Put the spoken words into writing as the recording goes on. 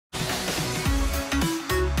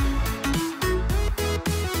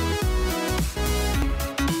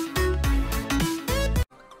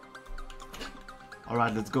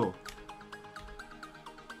Alright, let's go.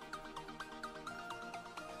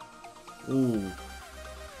 Ooh.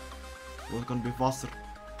 What's gonna be faster?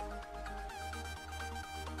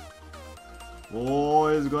 Oh,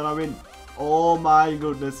 it's gonna win. Oh my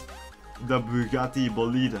goodness. The Bugatti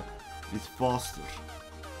Bolide is faster.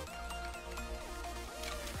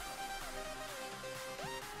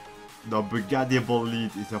 The Bugatti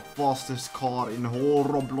Bolide is the fastest car in whole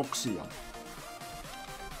Robloxian.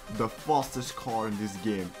 The fastest car in this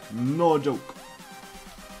game. No joke.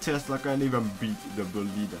 Tesla can't even beat the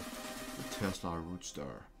Bolide. The Tesla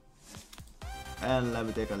Roadster. And let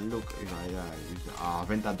me take a look if I use the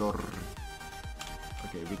Aventador.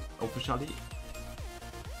 Okay, with officially.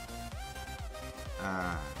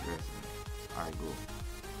 Yes, I go.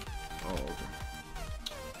 Oh, okay.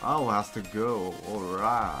 Oh, has to go.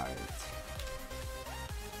 Alright.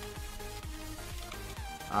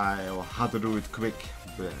 I will have to do it quick,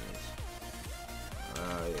 but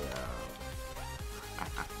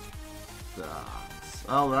yeah.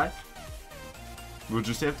 Alright. We'll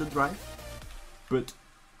just have to drive. But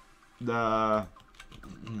the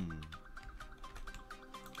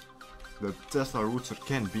Tesla Roadster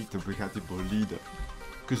can beat the Bugatti Bolide,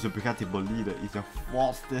 because the Bugatti Bolide is the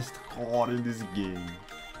fastest car in this game.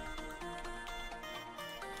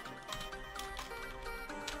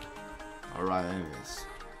 Alright, anyways,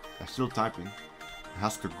 I'm still typing. It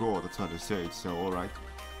has to go, that's what they say, so alright.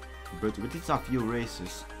 But we did a few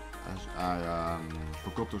races. I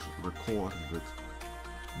forgot to record, but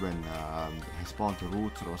when I spawned the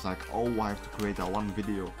Roadster, I was like, oh, I have to create a one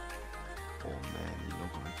video. Oh man, you're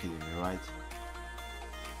not gonna kill me, right?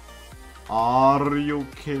 Are you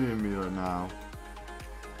kidding me right now?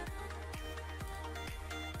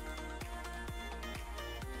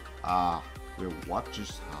 Wait, what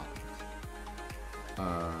just happened?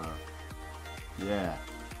 Yeah.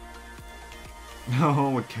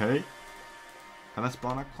 Okay. Can I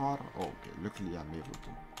spawn a car? Oh, okay, luckily I'm able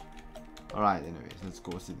to. Alright, anyways, let's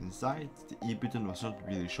go sit inside. The E button was not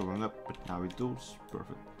really showing up, but now it does.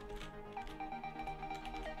 Perfect.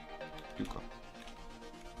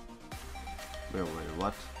 Wait,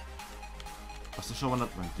 what? Was er showing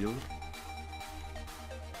up my dealer?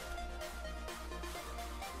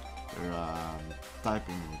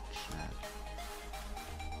 Typing in the chat.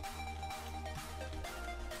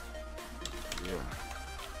 Yeah.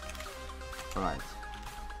 Alright.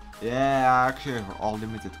 Yeah, actually for all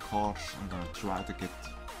limited cars, I'm gonna try to get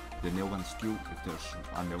the new ones too. If there's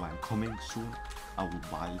a new one coming soon, I will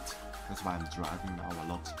buy it. That's why I'm driving now a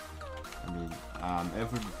lot. I mean,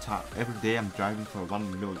 every day I'm driving for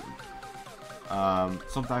 1 million.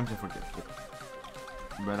 Sometimes I forget, but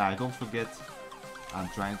when I don't forget, I'm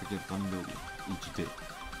trying to get 1 million each day.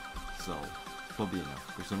 So, probably enough,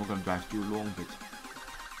 because I'm not gonna drive too long, but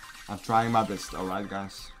I'm trying my best, alright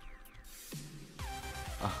guys?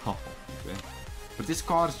 Oh, okay. But this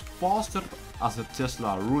car is faster as a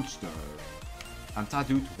Tesla Roadster. And that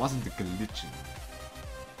dude wasn't glitching.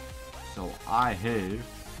 So I have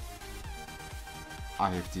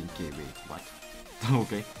 10k, wait, what?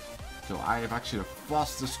 Okay, so I have actually the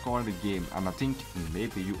fastest car in the game, and I think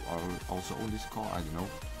maybe you are also own this car, I don't know.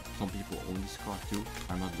 Some people own this car too,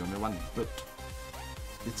 I'm not the only one, but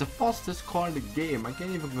it's the fastest car in the game. I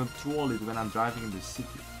can't even control it when I'm driving in the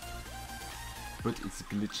city. But it's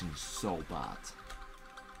glitching so bad.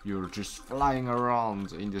 You're just flying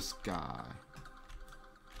around in the sky.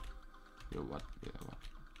 Yo, what? Yeah, what?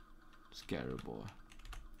 Scary boy.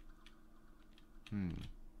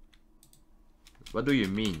 What do you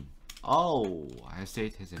mean? Oh, I say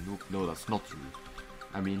it has a noob. No, that's not true.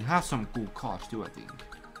 I mean, it has some cool cars too, I think.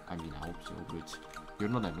 I mean, I hope so, but you're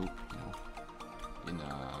not a noob, you know. In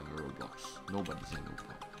Roblox, nobody's a noob.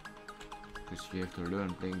 Because you have to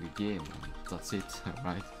learn playing the game, and that's it,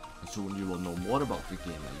 right? And soon you will know more about the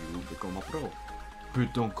game and you will become a pro.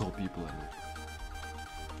 But don't call people a noob.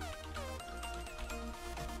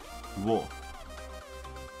 Whoa.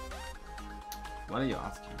 What are you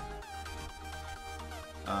asking?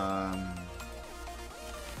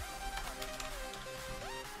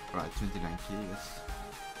 Alright, 29k, yes.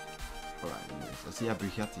 Alright, anyways, I see a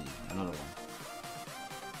Bugatti, another one.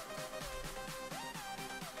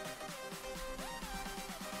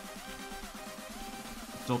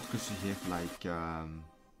 It's not because you have like,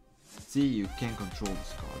 see, you can control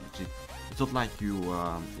this car, legit. It's not like you,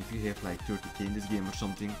 if you have like 30k in this game or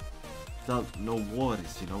something, no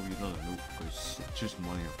worries, you know, you're not a noob, because it's just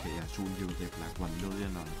money, okay, and soon you will have like 1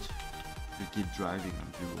 million, and you keep driving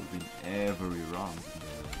and you will win every round in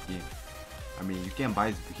the game. I mean, you can't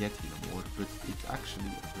buy this Bugatti no more, but it's actually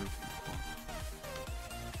a very cool car.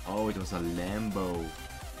 Oh, it was a Lambo.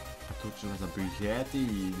 I thought it was a Bugatti,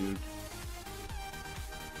 dude.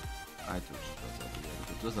 I thought it was a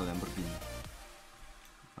Bugatti, it was a Lamborghini.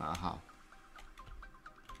 How?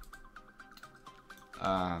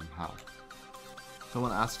 How?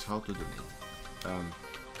 Someone asked how to donate.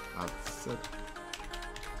 I'll set.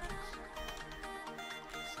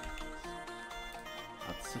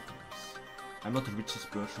 I'm not the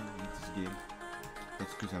richest person in this game.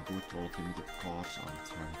 That's because I bought all limited cars. I'm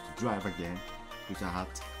trying to drive again. Because I had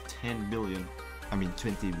 10 million. I mean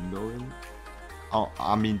 20 million. Oh,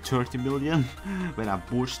 I mean 30 million. When I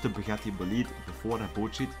bought the Bugatti Bolide. Before I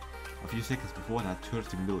bought it. A few seconds before I had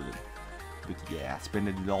 30 million. But yeah, I spent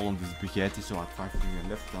it all on this Bugatti. So I had 5 million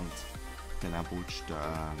left. And then I bought the...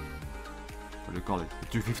 what do you call it? The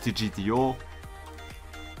 250 GTO.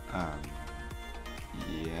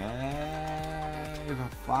 Yeah, if I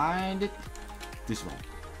find it, this one.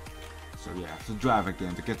 So yeah, I have to drive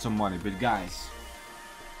again to get some money. But guys,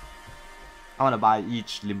 I wanna buy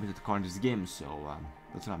each limited car in this game, so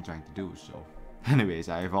that's what I'm trying to do. So, anyways,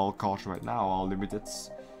 I have all cars right now, all limited.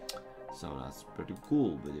 So that's pretty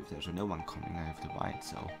cool. But if there's a new one coming, I have to buy it.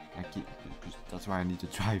 So I keep, that's why I need to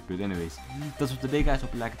drive. But anyways, that's for today, guys.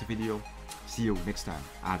 Hope you liked the video. See you next time.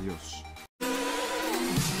 Adios.